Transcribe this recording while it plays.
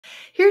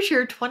Here's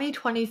your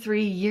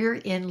 2023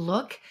 year-in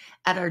look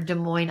at our Des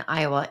Moines,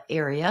 Iowa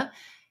area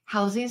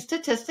housing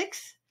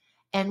statistics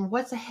and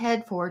what's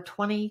ahead for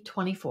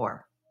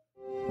 2024.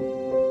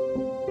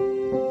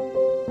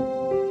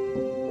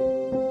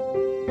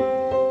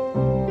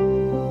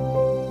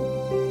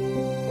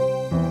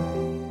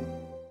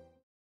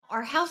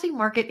 Our housing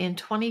market in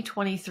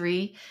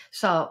 2023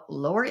 saw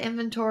lower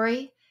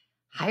inventory,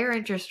 higher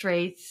interest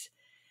rates,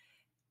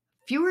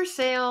 fewer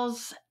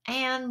sales,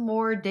 and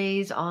more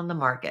days on the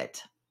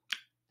market.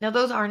 Now,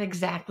 those aren't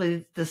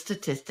exactly the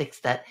statistics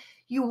that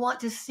you want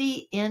to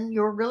see in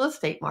your real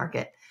estate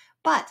market,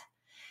 but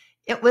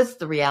it was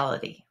the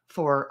reality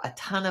for a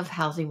ton of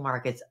housing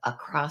markets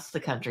across the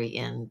country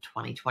in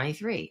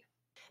 2023.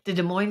 The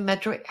Des Moines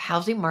metro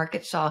housing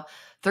market saw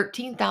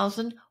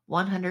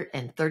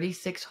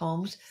 13,136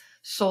 homes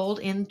sold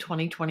in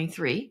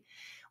 2023,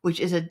 which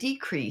is a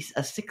decrease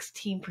of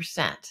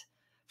 16%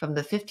 from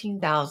the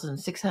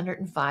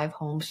 15,605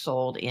 homes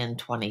sold in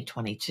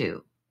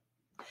 2022.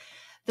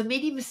 The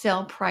median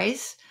sale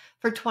price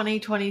for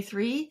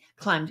 2023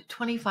 climbed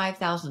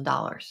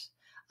 $25,000,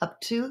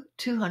 up to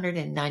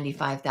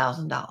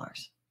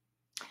 $295,000.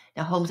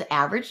 Now, homes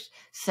averaged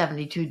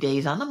 72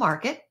 days on the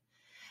market,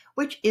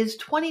 which is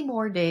 20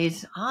 more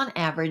days on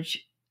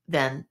average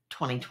than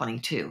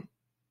 2022.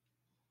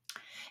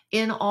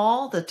 In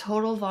all, the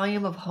total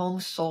volume of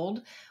homes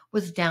sold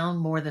was down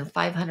more than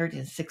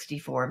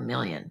 564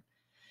 million.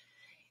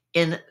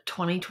 In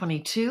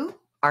 2022,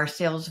 our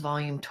sales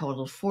volume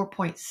totaled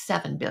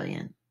 4.7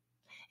 billion.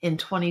 In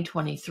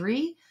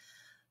 2023,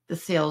 the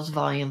sales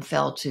volume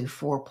fell to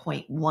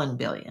 4.1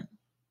 billion.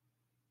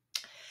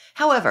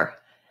 However,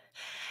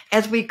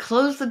 as we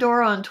close the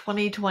door on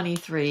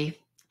 2023,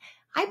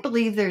 I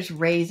believe there's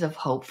rays of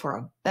hope for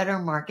a better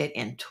market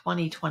in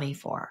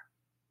 2024.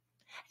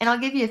 And I'll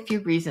give you a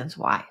few reasons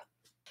why.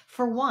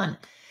 For one,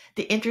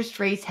 the interest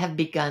rates have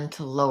begun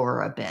to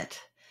lower a bit,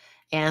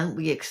 and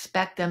we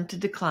expect them to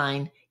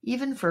decline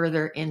even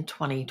further in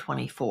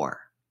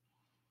 2024.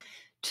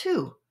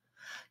 Two,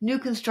 new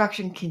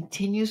construction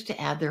continues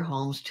to add their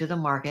homes to the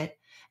market,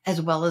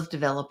 as well as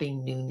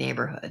developing new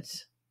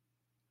neighborhoods.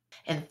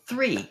 And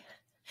three,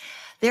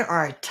 there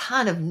are a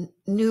ton of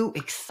new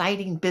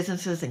exciting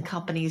businesses and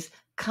companies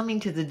coming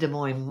to the Des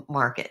Moines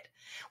market,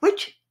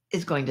 which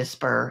is going to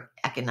spur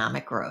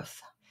economic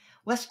growth.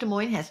 West Des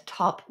Moines has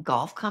Top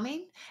Golf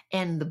coming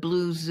and the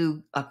Blue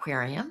Zoo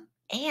Aquarium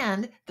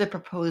and the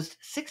proposed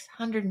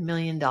 $600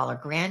 million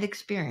Grand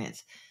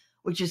Experience,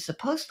 which is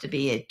supposed to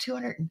be a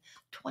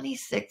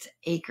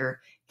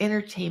 226-acre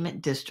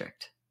entertainment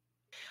district.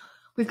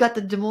 We've got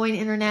the Des Moines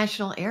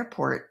International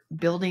Airport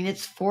building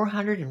its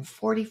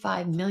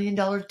 $445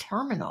 million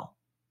terminal.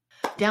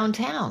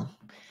 Downtown,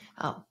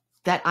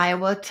 that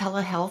Iowa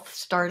telehealth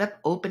startup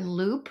Open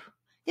Loop,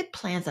 it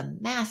plans a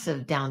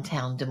massive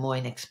downtown Des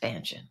Moines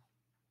expansion.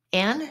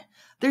 And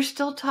there's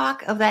still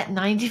talk of that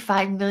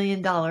 $95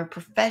 million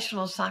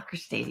professional soccer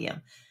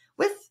stadium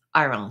with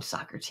our own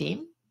soccer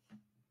team.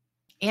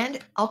 And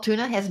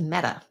Altoona has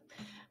Meta,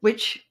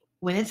 which,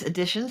 when its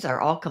additions are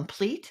all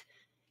complete,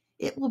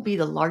 it will be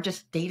the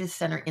largest data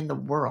center in the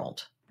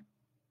world.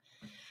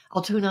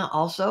 Altoona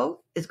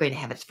also is going to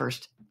have its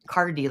first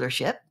car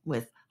dealership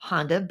with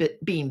Honda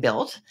being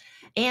built,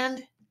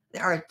 and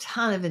there are a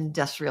ton of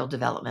industrial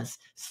developments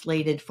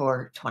slated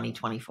for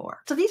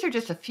 2024. So these are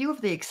just a few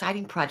of the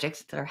exciting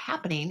projects that are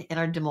happening in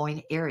our Des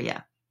Moines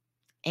area.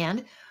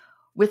 And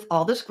with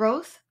all this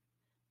growth,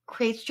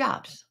 creates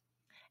jobs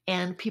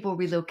and people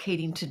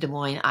relocating to Des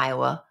Moines,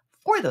 Iowa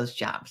for those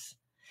jobs,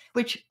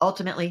 which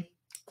ultimately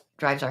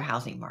drives our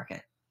housing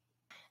market.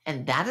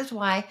 And that is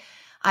why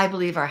I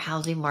believe our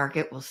housing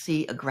market will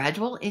see a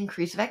gradual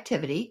increase of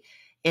activity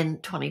in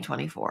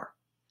 2024.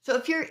 So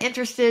if you're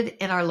interested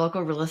in our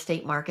local real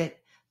estate market,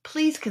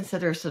 please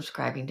consider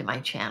subscribing to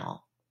my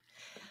channel.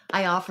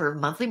 I offer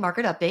monthly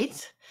market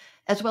updates,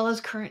 as well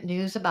as current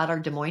news about our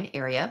Des Moines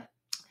area,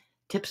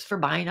 tips for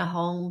buying a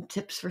home,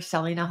 tips for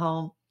selling a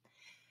home,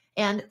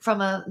 and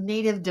from a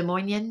native Des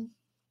Moinean,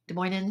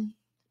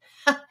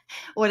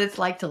 what it's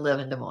like to live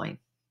in Des Moines.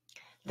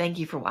 Thank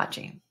you for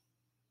watching.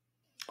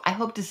 I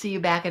hope to see you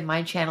back in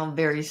my channel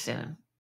very soon.